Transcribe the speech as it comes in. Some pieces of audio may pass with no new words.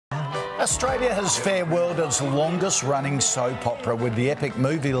Australia has farewelled its longest-running soap opera with the epic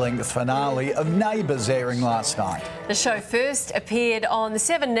movie-length finale of Neighbours airing last night. The show first appeared on the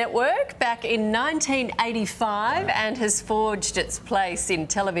 7 Network back in 1985 and has forged its place in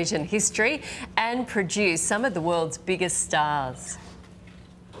television history and produced some of the world's biggest stars.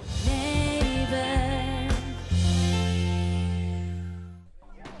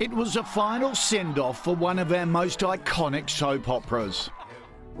 It was a final send-off for one of our most iconic soap operas.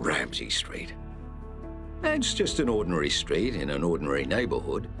 Ramsay Street. It's just an ordinary street in an ordinary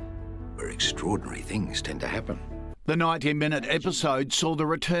neighbourhood where extraordinary things tend to happen. The 90-minute episode saw the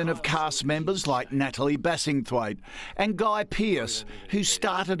return of cast members like Natalie Bassingthwaighte and Guy Pearce, who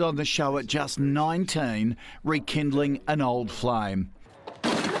started on the show at just 19, rekindling an old flame.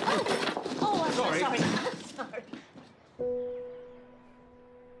 Sorry.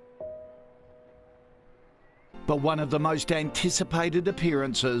 But one of the most anticipated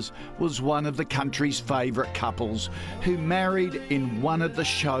appearances was one of the country's favourite couples who married in one of the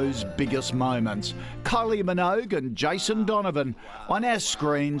show's biggest moments. Kylie Minogue and Jason Donovan on our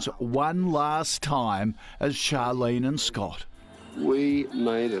screens one last time as Charlene and Scott. We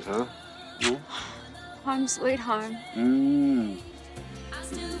made it, huh? Home sweet home.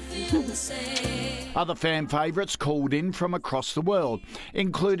 Other fan favourites called in from across the world,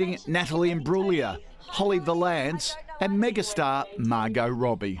 including Natalie Imbruglia, Holly Valance and megastar Margot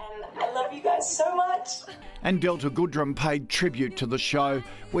Robbie. I love you guys so much. And Delta Goodrem paid tribute to the show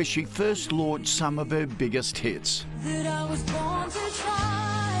where she first launched some of her biggest hits.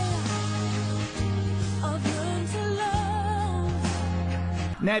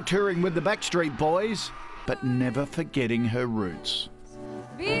 Now touring with the Backstreet Boys, but never forgetting her roots.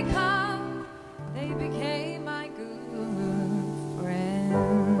 Because they became my good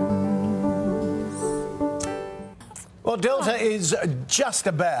friends. Well, Delta is just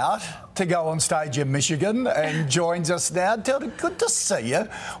about to go on stage in Michigan and joins us now. Delta, good to see you.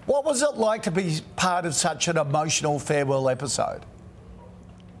 What was it like to be part of such an emotional farewell episode?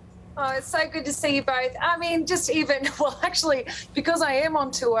 Oh, it's so good to see you both. I mean, well, actually, because I am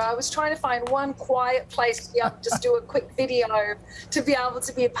on tour, I was trying to find one quiet place to be able to just do a quick video to be able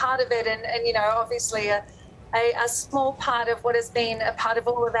to be a part of it. And you know, obviously a small part of what has been a part of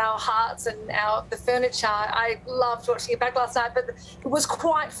all of our hearts and the furniture. I loved watching it back last night, but it was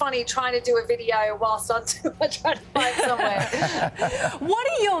quite funny trying to do a video whilst on tour, trying to find somewhere. What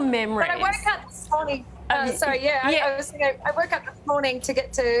are your memories? But I woke up this morning. I woke up this morning to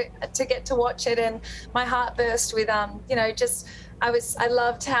get to watch it, and my heart burst with you know, just I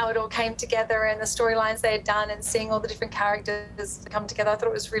loved how it all came together and the storylines they had done, and seeing all the different characters come together. I thought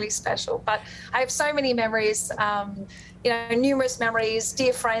it was really special. But I have so many memories, you know, numerous memories,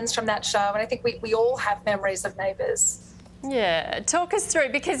 dear friends from that show, and I think we all have memories of Neighbours. Yeah, talk us through,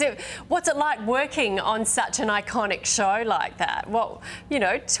 because what's it like working on such an iconic show like that? Well, you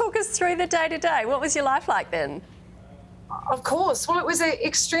know, talk us through the day-to-day. What was your life like then? Of course. Well, it was an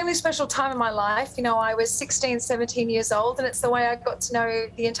extremely special time in my life. You know, I was 16, 17 years old, and it's the way I got to know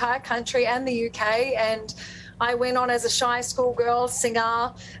the entire country and the UK. And I went on as a shy schoolgirl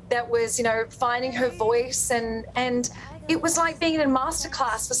singer that was, you know, finding her voice. And it was like being in a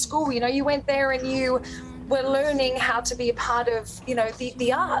masterclass for school. You know, you went there and you were learning how to be a part of, you know,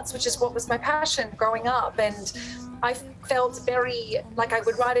 the arts, which is what was my passion growing up. And I felt very like I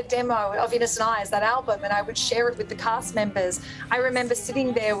would write a demo of Innocent Eyes, that album, and I would share it with the cast members. I remember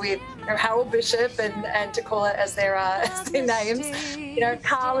sitting there with, you know, Harold Bishop and to call it as their names, you know,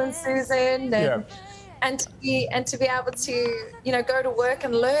 Carl and Susan, and to be able to, you know, go to work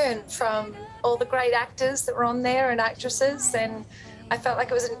and learn from all the great actors that were on there and actresses. And I felt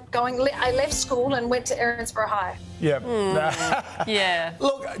like I was I left school and went to Erinsborough High. Yeah. Yeah.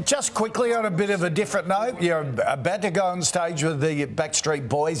 Look, just quickly on a bit of a different note, you're about to go on stage with the Backstreet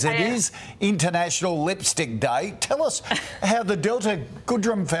Boys. It is International Lipstick Day. Tell us how the Delta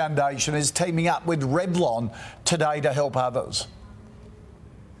Goodrem Foundation is teaming up with Revlon today to help others.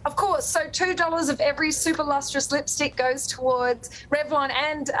 Of course. So $2 of every super lustrous lipstick goes towards Revlon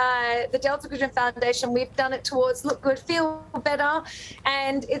and the Delta Goodrem Foundation. We've done it towards Look Good, Feel Better,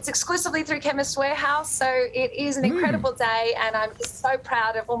 and it's exclusively through Chemist Warehouse. So it is an incredible day, and I'm just so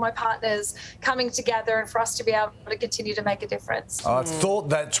proud of all my partners coming together and for us to be able to continue to make a difference. I thought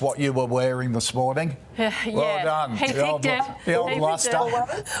that's what you were wearing this morning. Well done. The old luster.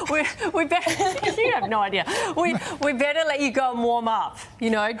 We better, you have no idea. We better let you go and warm up, you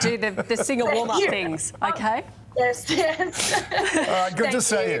know. Do the singer warm-up things, okay? Yes, yes. All right, good to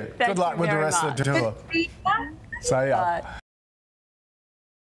see you. Good luck with the rest of the tour. See ya.